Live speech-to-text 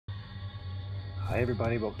Hi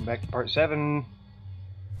everybody, welcome back to part 7.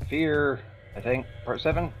 F.E.A.R, I think. Part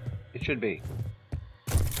 7? It should be.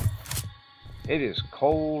 It is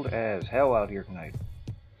cold as hell out here tonight.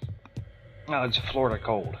 Oh, it's Florida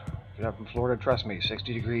cold. If you're not from Florida, trust me,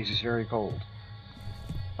 60 degrees is very cold.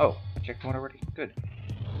 Oh, checked one already? Good.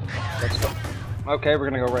 Let's go. Okay, we're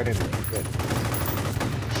gonna go right into it. Good.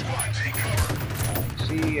 I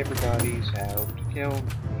see everybody's out to kill me.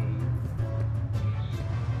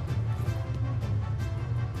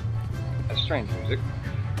 That's strange music.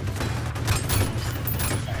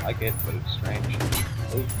 I like it, but it's strange.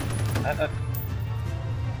 Ooh. Okay.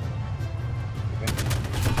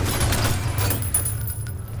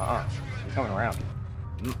 You're coming around.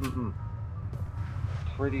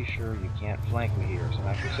 Pretty sure you can't flank me here, so I'm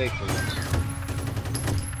actually safe for this.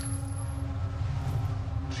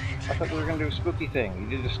 I thought we were gonna do a spooky thing. You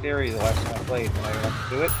did a scary the last time I played, and I didn't have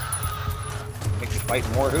to do it. Make me fight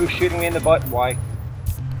more. Who's shooting me in the butt? Why?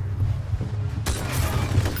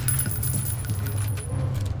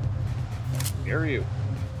 Dare you?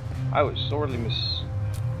 I was sorely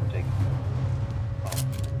mistaken.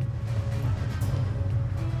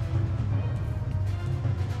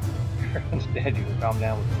 Everyone's dead. You can calm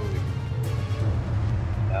down with the movie.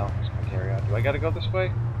 No, it's gonna carry on. Do I gotta go this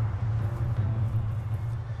way?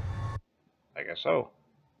 I guess so.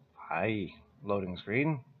 Hi, loading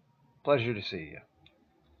screen. Pleasure to see you.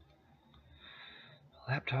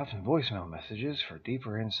 Laptops and voicemail messages for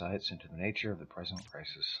deeper insights into the nature of the present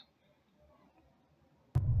crisis.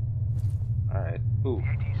 Alright. Ooh. The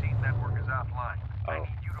ATC network is offline. Oh. I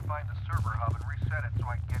need you to find the server hub and reset it so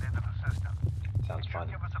I can get into the system. Sounds fun.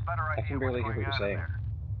 Give us a better I idea can barely hear what's what you're going saying. on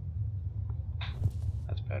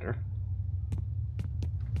That's better.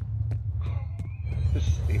 This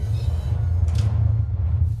seems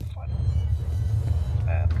fun.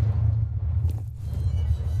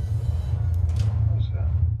 What's that?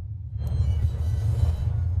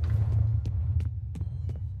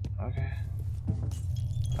 Okay.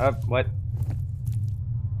 What?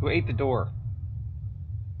 Who ate the door?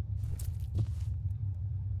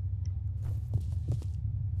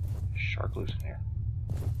 Shark loose in here.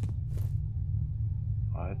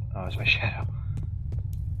 What? Oh, it's my shadow.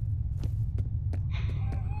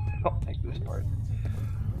 I don't like this part.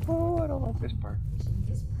 Oh, I don't like this part.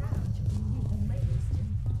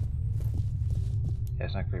 Yeah,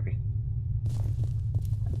 it's not creepy.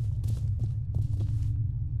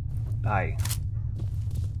 Hi.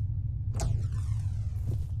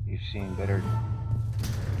 You've seen better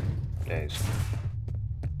days.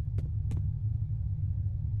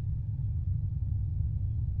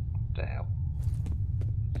 What the hell?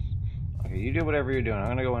 Okay, you do whatever you're doing. I'm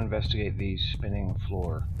gonna go investigate the spinning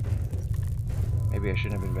floor. Maybe I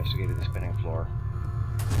shouldn't have investigated the spinning floor.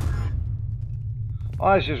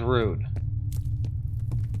 Oh, that's just rude.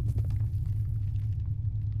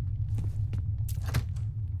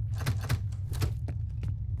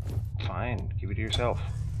 Fine, keep it to yourself.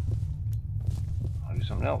 I'll do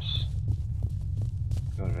something else.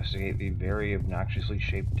 Go investigate the very obnoxiously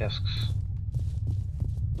shaped desks.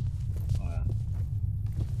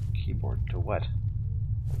 Keyboard to what?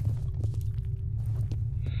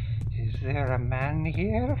 Is there a man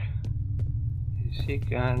here? Is he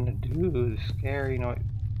gonna do the scary noise?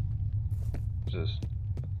 What's this?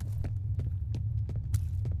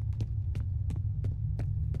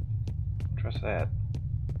 Trust that.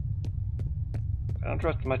 I don't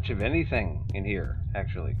trust much of anything in here,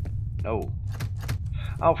 actually. No.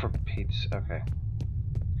 Oh, for Pete's... okay.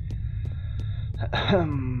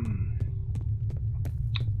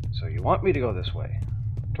 So you want me to go this way?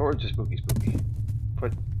 Towards the spooky.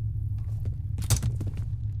 But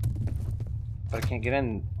I can't get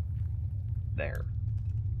in there.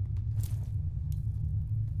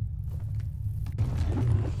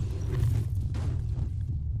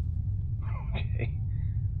 Okay.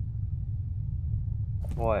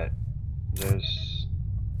 What? There's...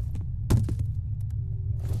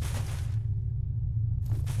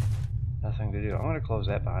 nothing to do. I'm gonna close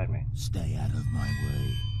that behind me. Stay out of my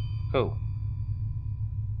way. Who?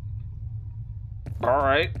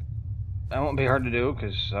 Alright. That won't be hard to do,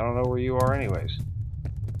 because I don't know where you are anyways.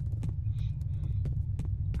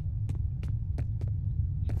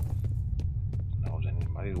 No, it's in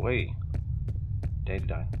anybody's way. Data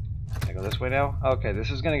done. Can I go this way now? Okay, this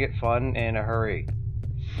is gonna get fun in a hurry.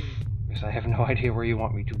 Because I have no idea where you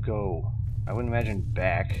want me to go. I wouldn't imagine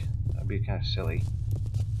back. That'd be kind of silly.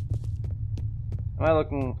 Am I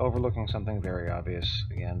overlooking something very obvious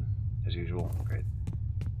again, as usual? Great.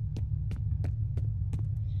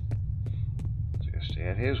 So I gotta stay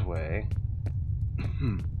out his way.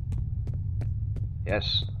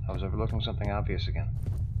 Yes. I was overlooking something obvious again.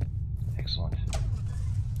 Excellent.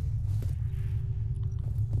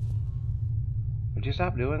 Would you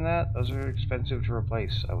stop doing that? Those are expensive to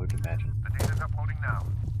replace, I would imagine. The data's uploading now.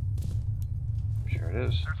 Sure it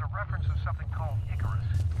is. There's a reference to something called Icarus.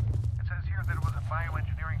 It says here that it was a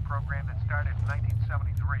bioengineering program that started in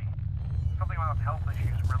 1973. Something about health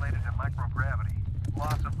issues related to microgravity.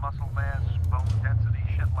 Loss of muscle mass, bone density,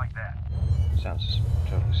 shit like that. Sounds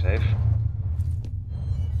totally safe.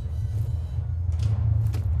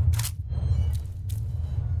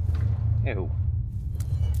 Ew.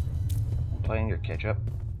 I'm playing your catch-up.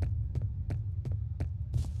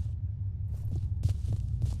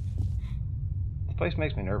 This place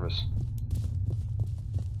makes me nervous.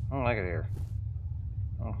 I don't like it here.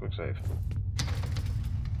 Oh, quick save.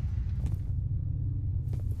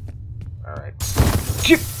 Alright.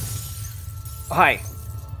 Chip! Hi!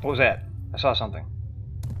 What was that? I saw something.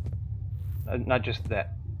 Not just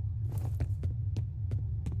that.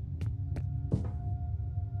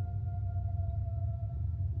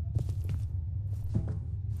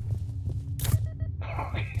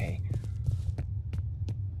 Okay.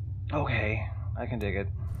 Okay, I can dig it.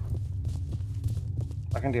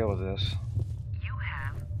 I can deal with this. You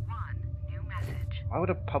have one new message. Why would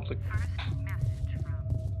a public... First message from...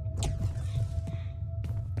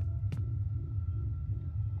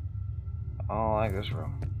 I don't like this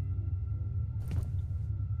room.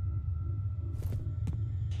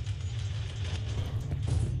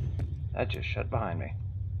 That just shut behind me.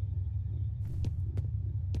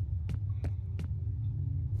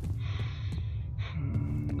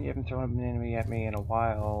 You haven't thrown an enemy at me in a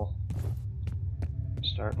while. I'm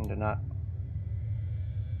starting to not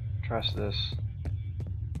trust this.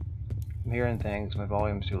 I'm hearing things, my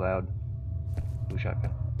volume's too loud. Blue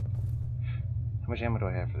shotgun. How much ammo do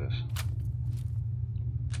I have for this?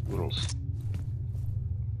 Oodles.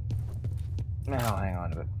 Now I'll hang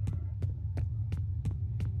on to it.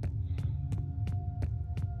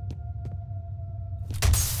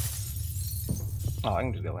 Oh, I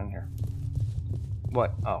can just go in here.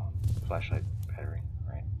 What? Oh, flashlight battery,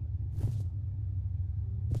 right.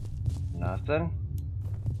 Nothing?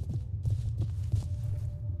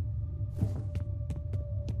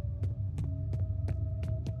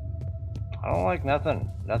 I don't like nothing.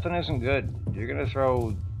 Nothing isn't good. You're gonna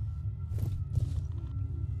throw...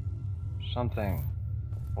 something.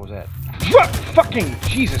 What was that? Fucking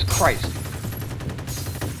Jesus Christ!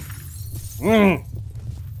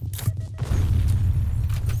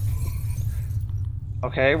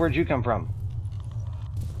 Okay, where'd you come from?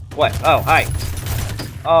 What? Oh, hi.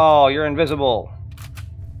 Oh, you're invisible.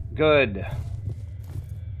 Good.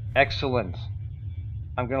 Excellent.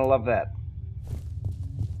 I'm gonna love that.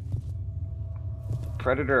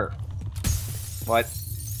 Predator. What?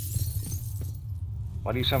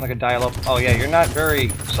 Why do you sound like a dial-up? Oh yeah, you're not very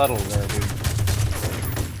subtle there, dude.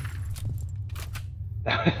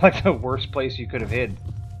 Like the worst place you could have hid.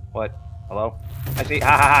 What? Hello? I see.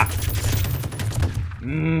 Ha ha ha!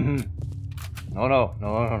 No, no,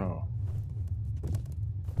 no, no, no.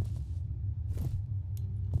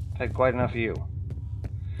 I've had quite enough of you.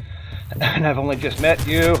 And I've only just met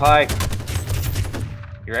you. Hi.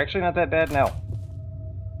 You're actually not that bad now.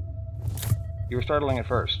 You were startling at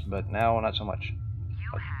first, but now not so much.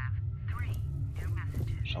 You have 3 new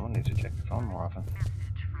messages. Someone needs to check their phone more often.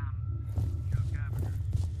 Message from... Chuck Haber.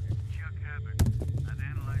 It's Chuck Haber. I've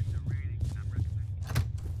analyzed the readings and I'm recommending...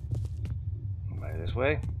 Anybody this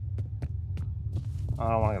way? Oh, I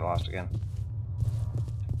don't want to get lost again.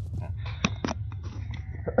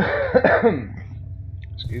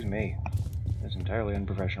 Excuse me. It's entirely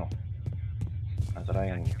unprofessional. Not that I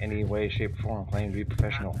in any way, shape, or form claim to be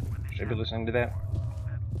professional. Should I be listening to that?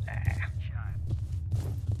 Ah.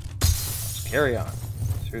 Let's carry on.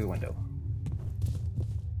 Through the window.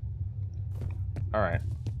 Alright.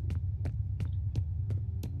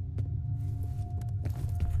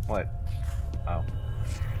 What? Oh.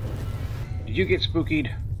 Did you get spookied?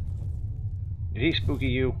 Did he spooky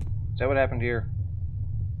you? Is that what happened here?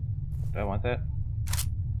 Do I want that?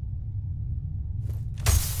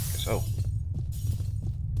 Guess so.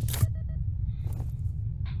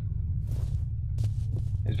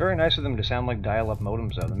 It's very nice of them to sound like dial-up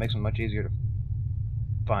modems, though. That makes them much easier to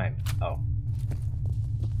find. Oh.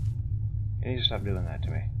 You need to stop doing that to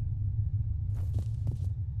me.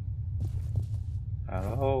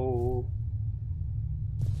 Hello?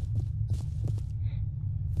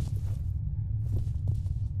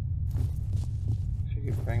 If you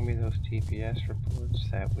could bring me those TPS reports,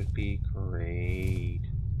 that would be great.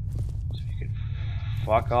 So if you could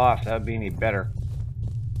fuck off, that would be any better.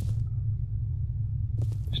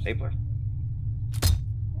 Stapler.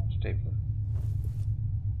 Stay put.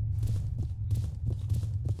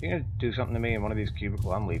 You're gonna do something to me in one of these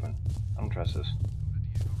cubicles, I'm leaving. I don't trust this.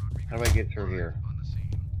 How do I get through here?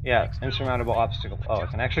 Yeah, insurmountable obstacle. Oh, I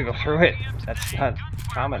can actually go through it. That's not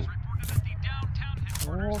common.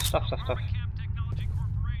 Oh, stuff.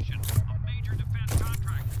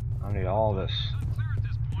 I need all this.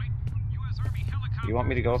 You want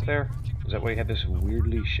me to go up there? Is that why you have this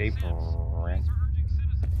weirdly shaped ramp?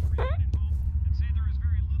 I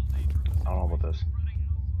don't know about this.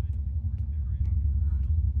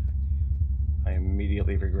 I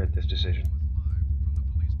immediately regret this decision.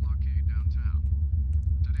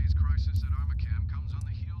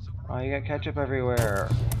 Oh, you got ketchup everywhere.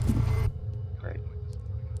 Great.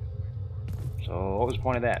 So, what was the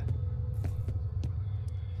point of that?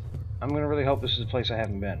 I'm gonna really hope this is a place I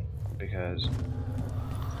haven't been, because...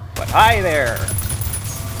 But hi there!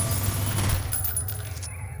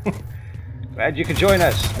 Glad you could join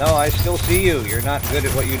us. No, I still see you. You're not good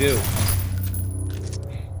at what you do.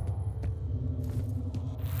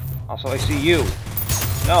 Also, I see you.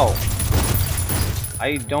 No!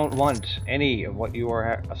 I don't want any of what you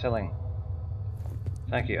are selling.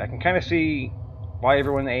 Thank you. I can kind of see why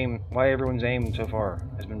everyone's aim so far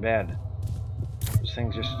has been bad. Those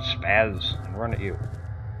things just spaz and run at you.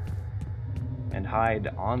 And hide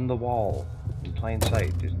on the wall in plain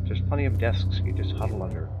sight. There's plenty of desks you just huddle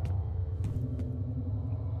under.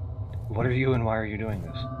 What are you and why are you doing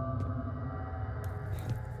this?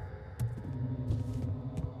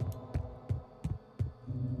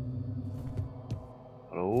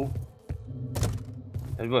 Hello?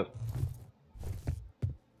 Hey, what?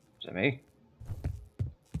 Is that me?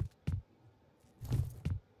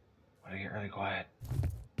 Why do I get really quiet?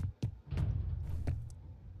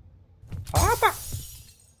 Papa!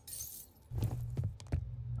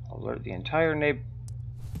 I'll alert the entire neighborhood.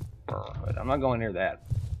 I'm not going near that.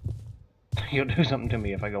 You'll do something to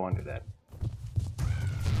me if I go under that.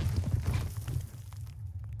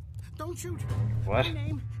 Don't shoot. What? My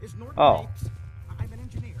name is Norton Oh. Bates. I'm an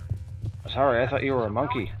engineer. Sorry, I thought you were a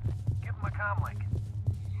monkey. Give him a comlink.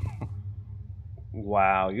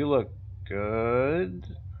 Wow, you look good.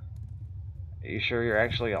 Are you sure you're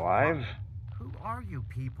actually alive? Who are you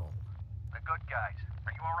people? The good guys.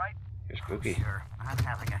 Are you alright? You're spooky. Sure, I'm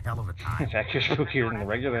having a hell of a In time. fact, you're spookier than the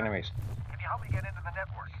regular enemies. Can you help me get into the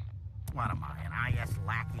network? What am I, an IS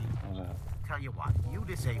lackey? Tell you what, you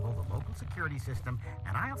disable the local security system,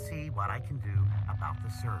 and I'll see what I can do about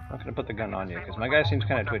the server. I'm not gonna put the gun on you, because my guy seems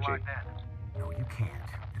kind of twitchy. No, you can't.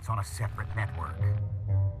 It's on a separate network.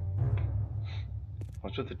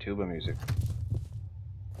 What's with the tuba music?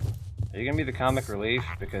 Are you gonna be the comic relief?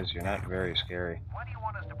 Because you're not very scary. Why do you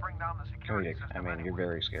want us to bring down the security Comedic. system? I mean, you're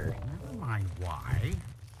very scary. Never mind why.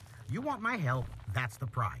 You want my help, that's the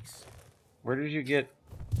price. Where did you get...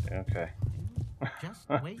 Okay. Just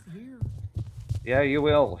wait here. Yeah, you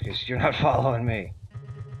will, because you're not following me.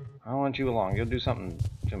 I don't want you along. You'll do something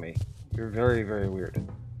to me. You're very, very weird.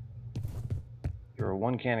 You're a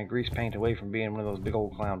one can of grease paint away from being one of those big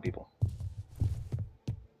old clown people.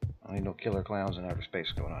 I don't need no killer clowns in outer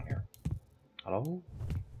space going on here. Hello?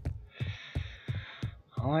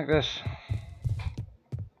 I don't like this.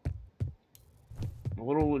 The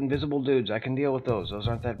little invisible dudes, I can deal with those. Those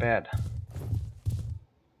aren't that bad.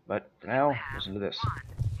 But for now, listen to this. One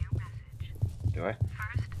new message. Do I?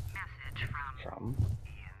 First message from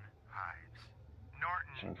Ian Hives.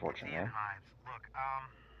 Norton. It's unfortunate, Ian yeah. Hives. Look,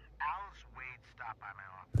 Alice Wade stopped by my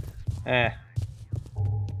office.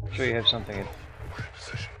 I'm sure you have something.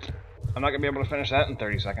 I'm not gonna be able to finish that in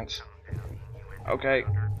 30 seconds. Okay,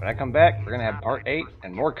 when I come back, we're gonna have part 8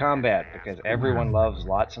 and more combat, because everyone loves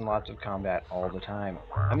lots and lots of combat all the time.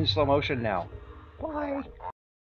 I'm in slow motion now. Bye!